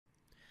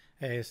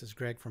Hey, this is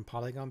Greg from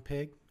Polygon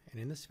Pig,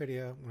 and in this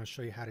video I'm going to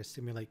show you how to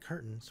simulate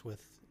curtains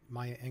with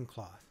Maya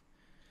nCloth.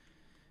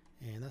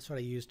 And that's what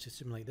I used to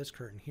simulate this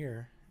curtain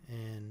here.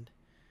 And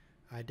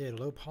I did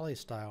low poly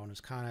style, and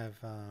it's kind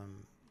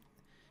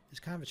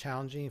of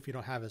challenging if you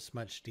don't have as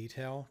much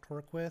detail to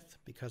work with,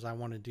 because I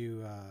want to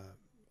do a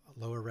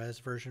lower res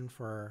version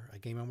for a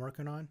game I'm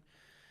working on.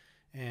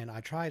 And I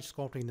tried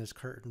sculpting this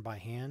curtain by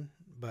hand,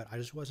 but I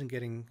just wasn't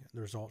getting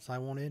the results I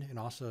wanted, and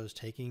also it was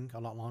taking a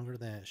lot longer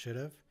than it should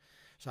have.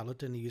 So I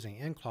looked into using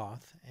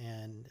nCloth,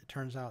 and it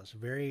turns out it's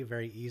very,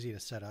 very easy to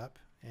set up.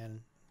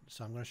 And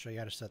so I'm going to show you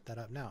how to set that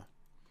up now.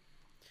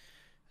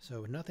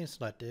 So with nothing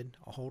selected,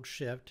 I'll hold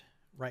Shift,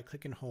 right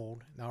click and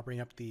hold. Now I'll bring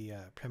up the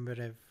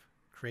primitive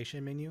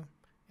creation menu,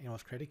 and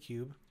let's create a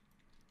cube.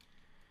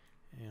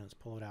 And let's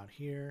pull it out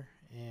here.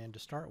 And to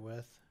start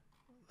with,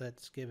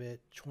 let's give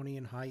it 20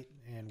 in height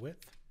and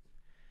width.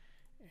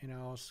 And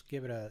I'll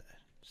give it a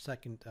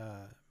second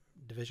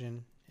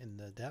division in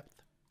the depth.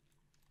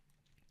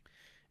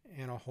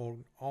 And I'll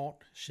hold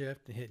Alt,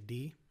 Shift, and hit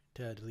D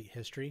to delete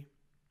history.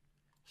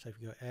 So if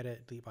you go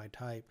Edit, Delete by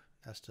Type,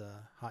 that's the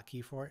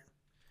hotkey for it.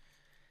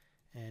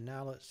 And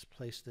now let's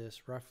place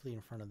this roughly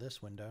in front of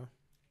this window.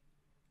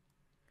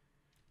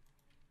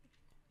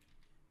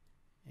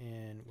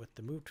 And with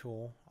the Move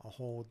tool, I'll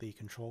hold the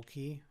Control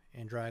key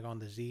and drag on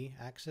the Z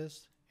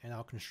axis, and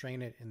I'll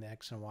constrain it in the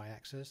X and Y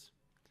axis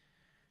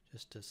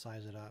just to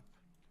size it up.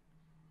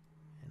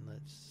 And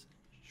let's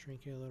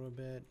shrink it a little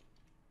bit,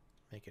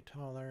 make it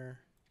taller.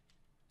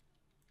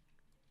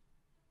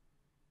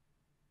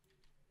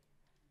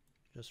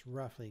 Just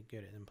roughly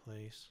get it in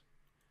place.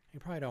 You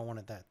probably don't want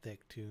it that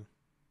thick too.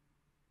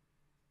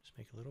 Just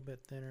make it a little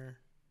bit thinner.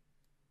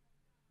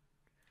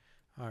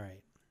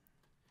 Alright,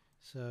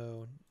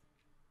 so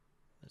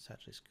let's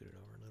actually scoot it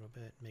over a little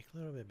bit, make it a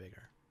little bit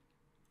bigger.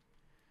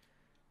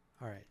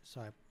 Alright,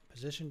 so I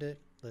positioned it.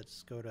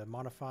 Let's go to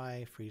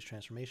Modify, Freeze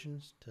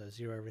Transformations to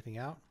zero everything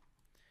out.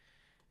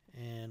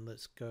 And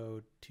let's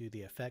go to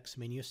the Effects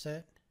menu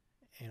set,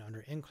 and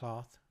under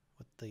nCloth,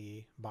 with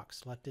the box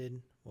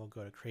selected, we'll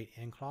go to Create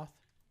nCloth.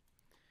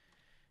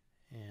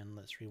 And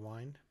let's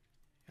rewind.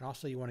 And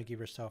also you want to give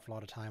yourself a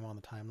lot of time on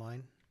the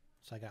timeline.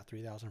 So I got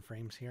 3,000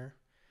 frames here.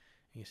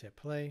 And you hit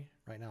play.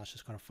 Right now it's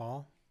just going to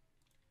fall.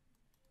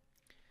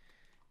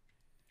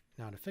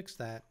 Now to fix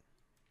that,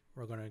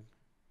 we're going to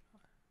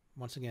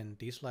once again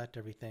deselect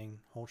everything,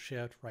 hold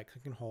Shift, right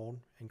click and hold,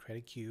 and create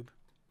a cube.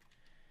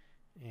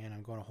 And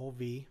I'm going to hold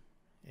V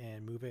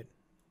and move it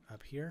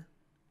up here,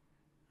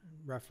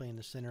 roughly in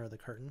the center of the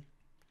curtain,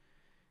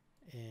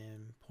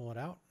 and pull it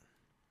out.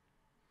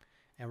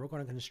 And we're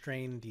going to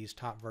constrain these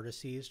top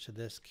vertices to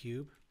this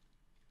cube.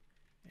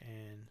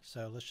 And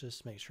so let's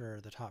just make sure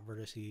the top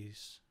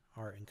vertices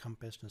are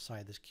encompassed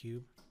inside this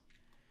cube.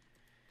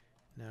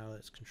 Now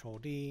let's Control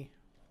D,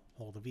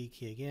 hold the V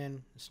key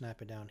again,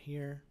 snap it down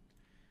here.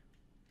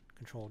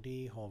 Control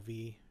D, hold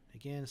V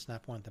again,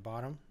 snap one at the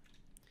bottom.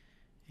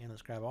 And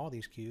let's grab all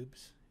these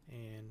cubes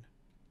and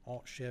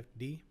Alt Shift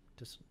D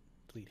to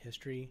delete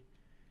history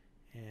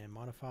and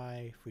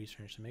modify freeze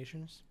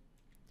transformations.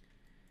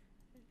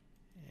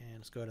 And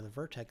let's go to the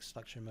vertex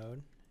selection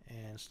mode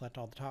and select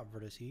all the top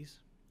vertices.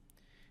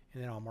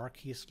 And then I'll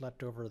marquee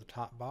select over the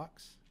top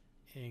box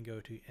and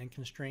go to End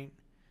Constraint,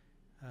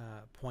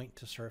 Point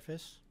to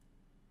Surface.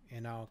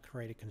 And I'll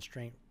create a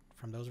constraint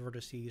from those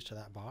vertices to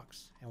that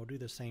box. And we'll do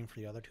the same for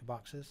the other two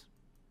boxes.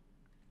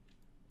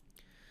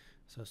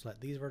 So select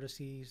these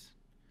vertices,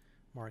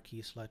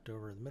 marquee select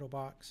over the middle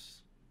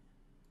box,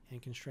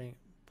 End Constraint,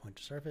 Point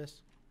to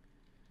Surface.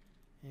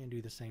 And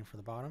do the same for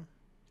the bottom.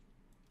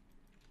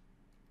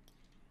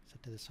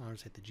 Set to this time,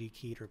 just hit the G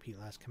key to repeat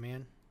last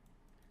command.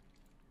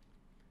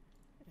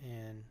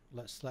 And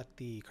let's select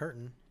the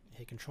curtain,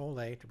 hit Control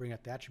A to bring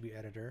up the attribute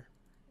editor,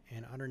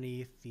 and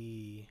underneath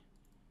the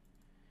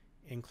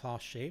nCloth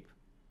shape,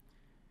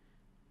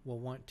 we'll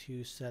want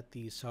to set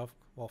the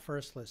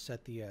first let's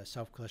set the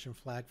self collision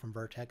flag from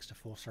vertex to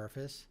full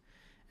surface,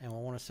 and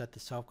we'll want to set the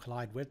self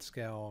collide width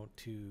scale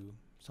to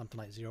something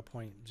like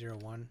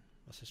 0.01.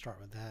 Let's just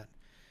start with that.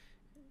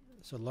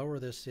 So the lower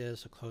this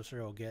is, the closer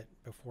it'll get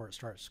before it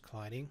starts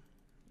colliding.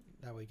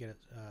 That way you get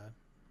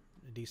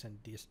a decent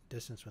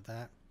distance with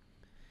that.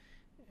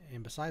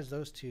 And besides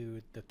those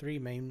two, the three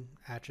main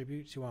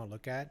attributes you want to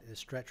look at is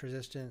stretch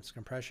resistance,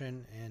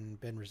 compression,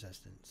 and bend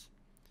resistance.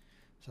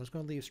 So I'm just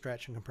going to leave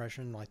stretch and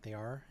compression like they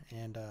are,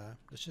 and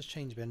let's just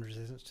change bend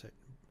resistance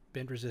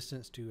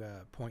to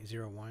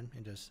 0.01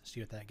 and just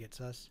see what that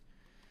gets us.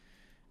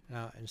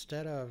 Now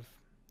instead of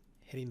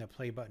hitting the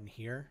play button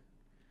here,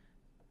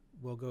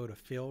 we'll go to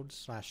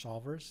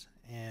Field/Solvers,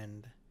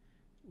 and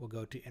we'll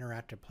go to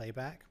Interactive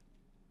Playback,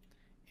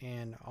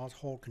 and I'll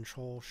hold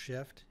Control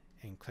Shift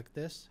and click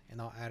this, and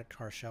I'll add it to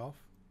our shelf.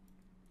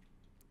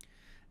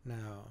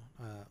 Now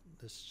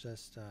let's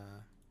just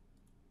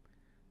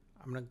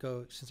I'm going to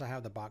go, since I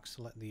have the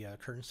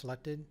curtain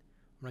selected,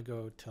 I'm going to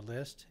go to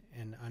List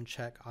and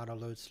uncheck Auto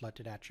Load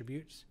Selected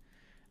Attributes.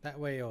 That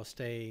way it'll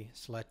stay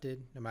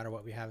selected no matter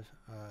what we have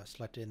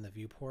selected in the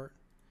viewport.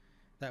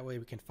 That way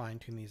we can fine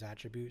tune these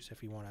attributes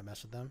if we want to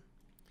mess with them.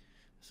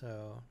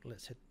 So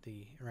let's hit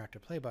the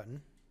interactive play button.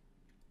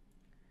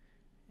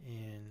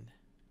 And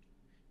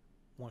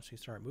once we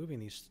start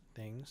moving these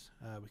things,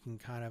 we can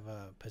kind of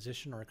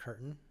position our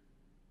curtain.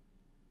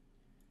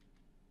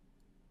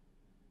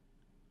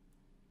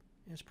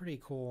 It's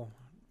pretty cool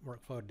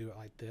workflow to do it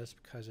like this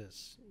because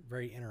it's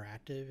very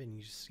interactive and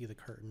you just see the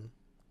curtain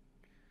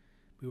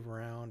move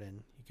around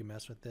and you can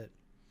mess with it.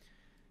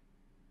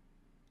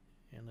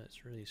 And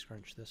let's really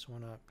scrunch this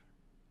one up.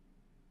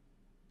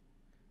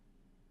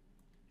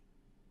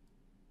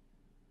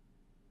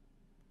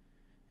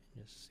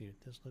 And just see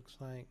what this looks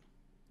like.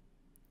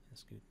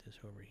 Let's scoot this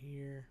over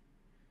here.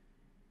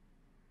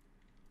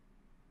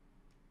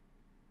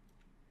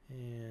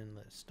 And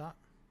let's stop.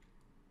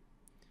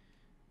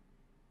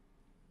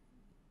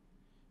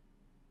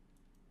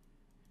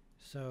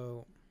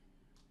 So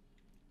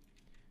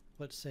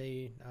let's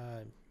say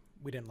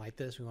we didn't like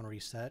this, we want to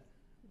reset.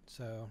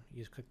 So you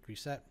just click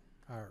reset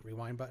or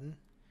rewind button,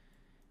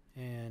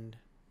 and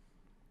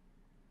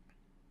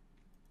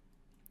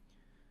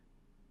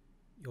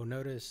you'll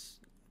notice,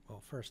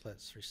 well, first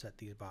let's reset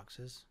these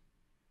boxes.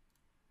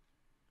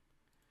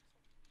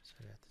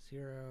 Set that to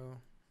 0,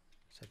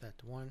 set that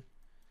to 1.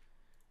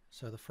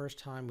 So the first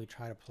time we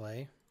try to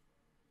play,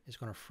 it's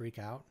going to freak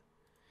out,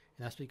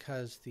 and that's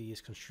because these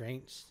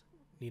constraints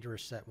need to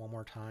reset one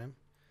more time.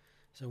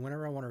 So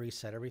whenever I want to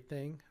reset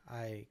everything,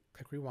 I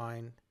click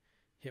rewind,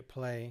 hit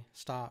play,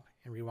 stop,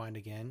 and rewind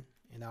again,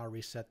 and that'll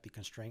reset the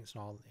constraints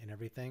and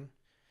everything,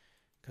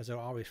 because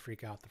it'll always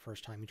freak out the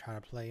first time you try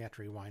to play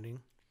after rewinding.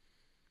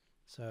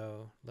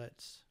 So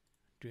let's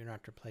do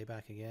interactive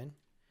playback again,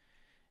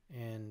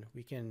 and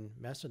we can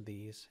mess with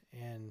these.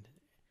 And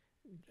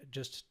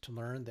just to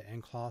learn the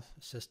nCloth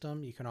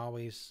system, you can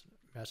always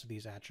mess with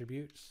these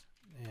attributes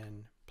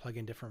and plug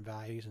in different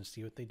values and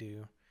see what they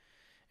do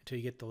until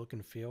you get the look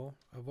and feel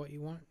of what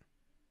you want.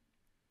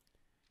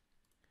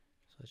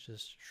 So let's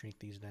just shrink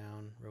these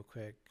down real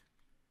quick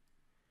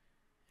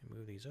and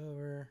move these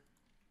over.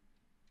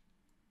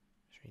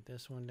 Shrink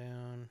this one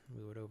down,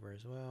 move it over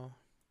as well.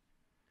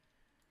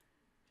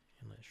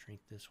 And let's shrink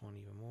this one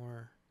even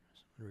more.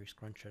 So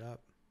re-scrunch it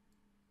up.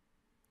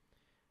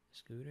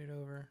 Scoot it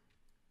over.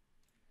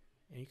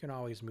 And you can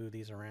always move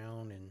these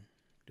around and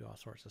do all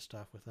sorts of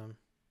stuff with them.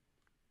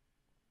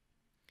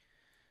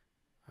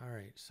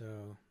 Alright,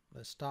 so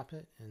let's stop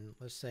it, and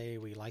let's say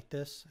we like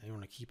this and you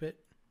want to keep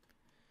it.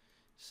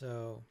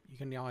 So you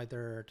can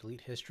either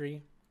delete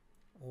history,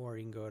 or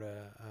you can go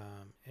to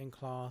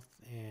nCloth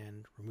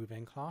and remove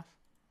nCloth.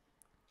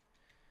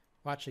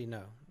 Well, actually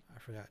no, I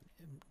forgot.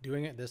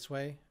 Doing it this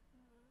way,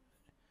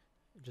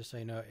 just so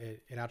you know,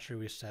 it actually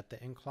reset the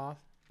nCloth.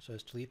 So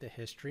it's delete the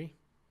history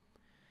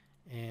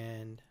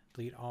and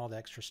delete all the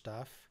extra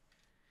stuff.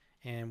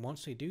 And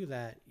once we do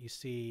that, you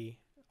see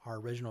our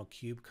original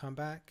cube come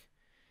back.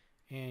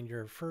 And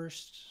your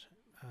first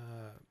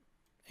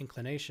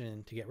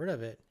inclination to get rid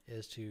of it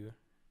is to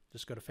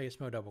just go to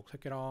face mode, double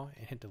click it all,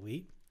 and hit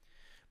delete.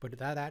 But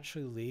that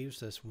actually leaves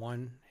this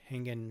one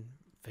hanging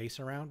face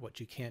around,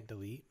 which you can't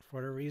delete for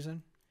whatever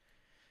reason.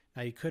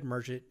 Now you could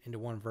merge it into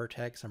one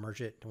vertex and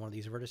merge it to one of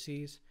these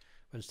vertices,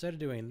 but instead of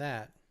doing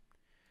that,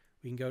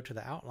 we can go to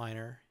the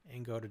outliner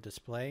and go to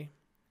display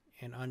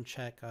and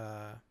uncheck,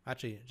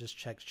 actually just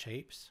check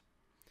shapes.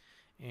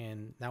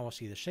 And now we'll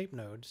see the shape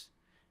nodes.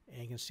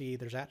 And you can see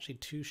there's actually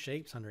two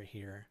shapes under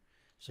here.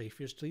 So if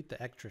you just delete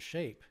the extra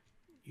shape,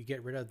 you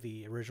get rid of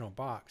the original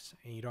box,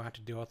 and you don't have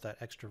to deal with that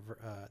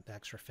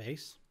extra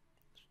face.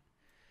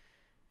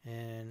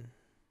 And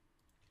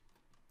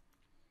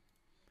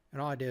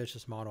all I did was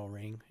just model a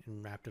ring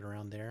and wrapped it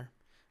around there.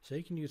 So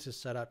you can use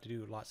this setup to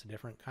do lots of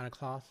different kind of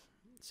cloth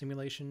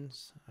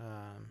simulations,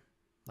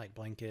 like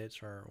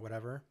blankets or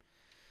whatever.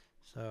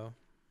 So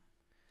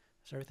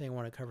that's everything I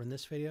want to cover in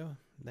this video.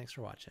 Thanks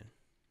for watching.